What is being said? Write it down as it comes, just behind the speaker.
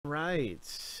right,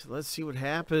 let's see what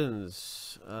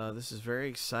happens. This is very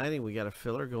exciting. We got a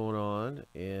filler going on,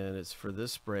 and it's for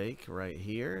this break right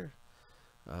here,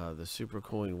 the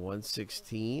SUPERCOIN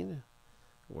 116,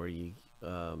 where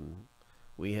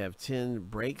we have 10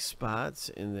 break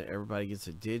spots, and everybody gets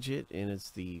a digit, and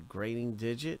it's the grading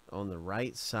digit on the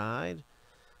right side.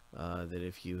 That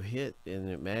if you hit and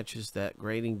it matches that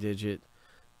grading digit,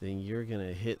 then you're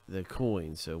gonna hit the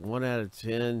coin. So 1 out of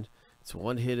 10. It's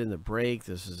one hit in the break.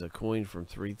 This is a coin from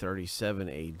 337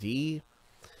 AD.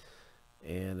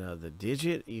 And the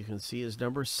digit you can see is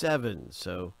number 7.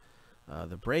 So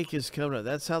the break is coming up.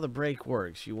 That's how the break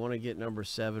works. You want to get number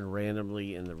 7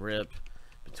 randomly in the rip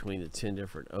between the 10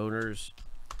 different owners.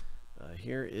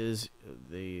 Here is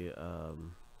the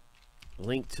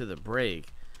link to the break.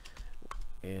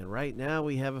 And right now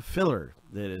we have a filler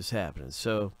that is happening.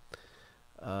 So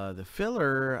the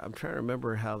filler, I'm trying to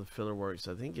remember how the filler works.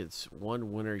 I think it's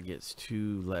one winner gets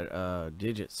 2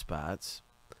 digit spots.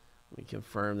 Let me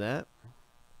confirm that.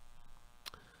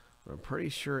 I'm pretty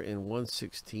sure in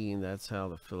 116 that's how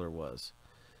the filler was.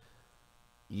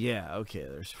 Yeah, okay,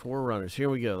 there's 4 runners. Here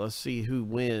we go. Let's see who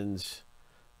wins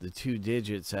the 2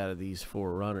 digits out of these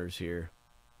 4 runners here.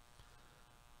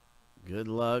 Good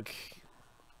luck.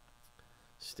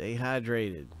 Stay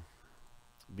hydrated.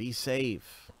 Be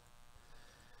safe.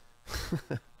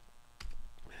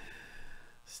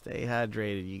 Stay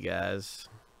hydrated, you guys.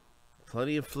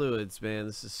 Plenty of fluids, man.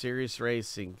 This is serious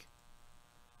racing.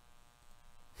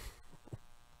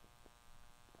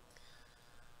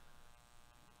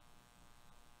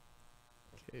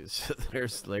 Okay, so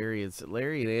there's Larry. It's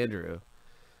Larry and Andrew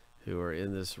who are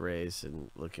in this race and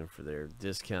looking for their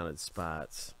discounted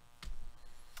spots.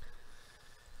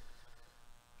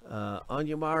 On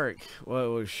your mark.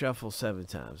 Well, we'll shuffle 7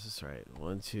 times. That's right.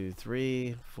 1, 2,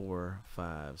 3, 4,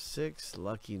 5, 6.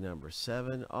 Lucky number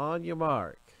 7. On your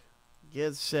mark.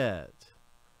 Get set.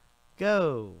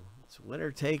 Go. It's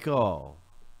winner take all.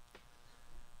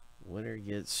 Winner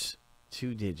gets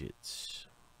 2 digits.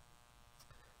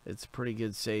 It's pretty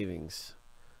good savings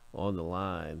on the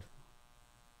line.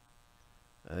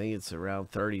 I think it's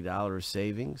around $30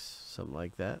 savings, something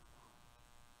like that.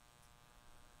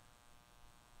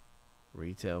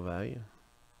 Retail value.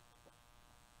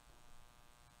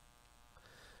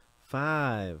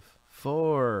 5,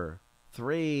 4,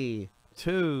 3,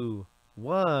 2,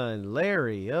 1.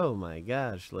 Larry. Oh my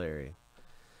gosh, Larry.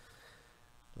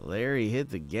 Larry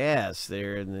hit the gas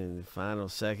there in the final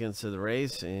seconds of the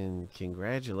race, and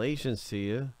congratulations to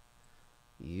you.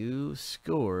 You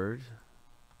scored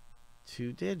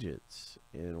 2 digits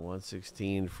in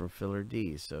 116 from filler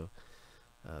D. So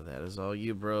that is all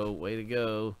you, bro. Way to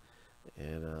go.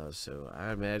 And so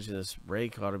I imagine this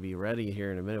break ought to be ready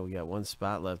here in a minute. We got 1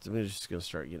 spot left. I'm just going to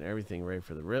start getting everything ready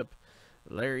for the rip.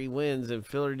 Larry wins in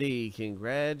filler D.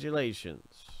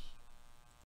 Congratulations.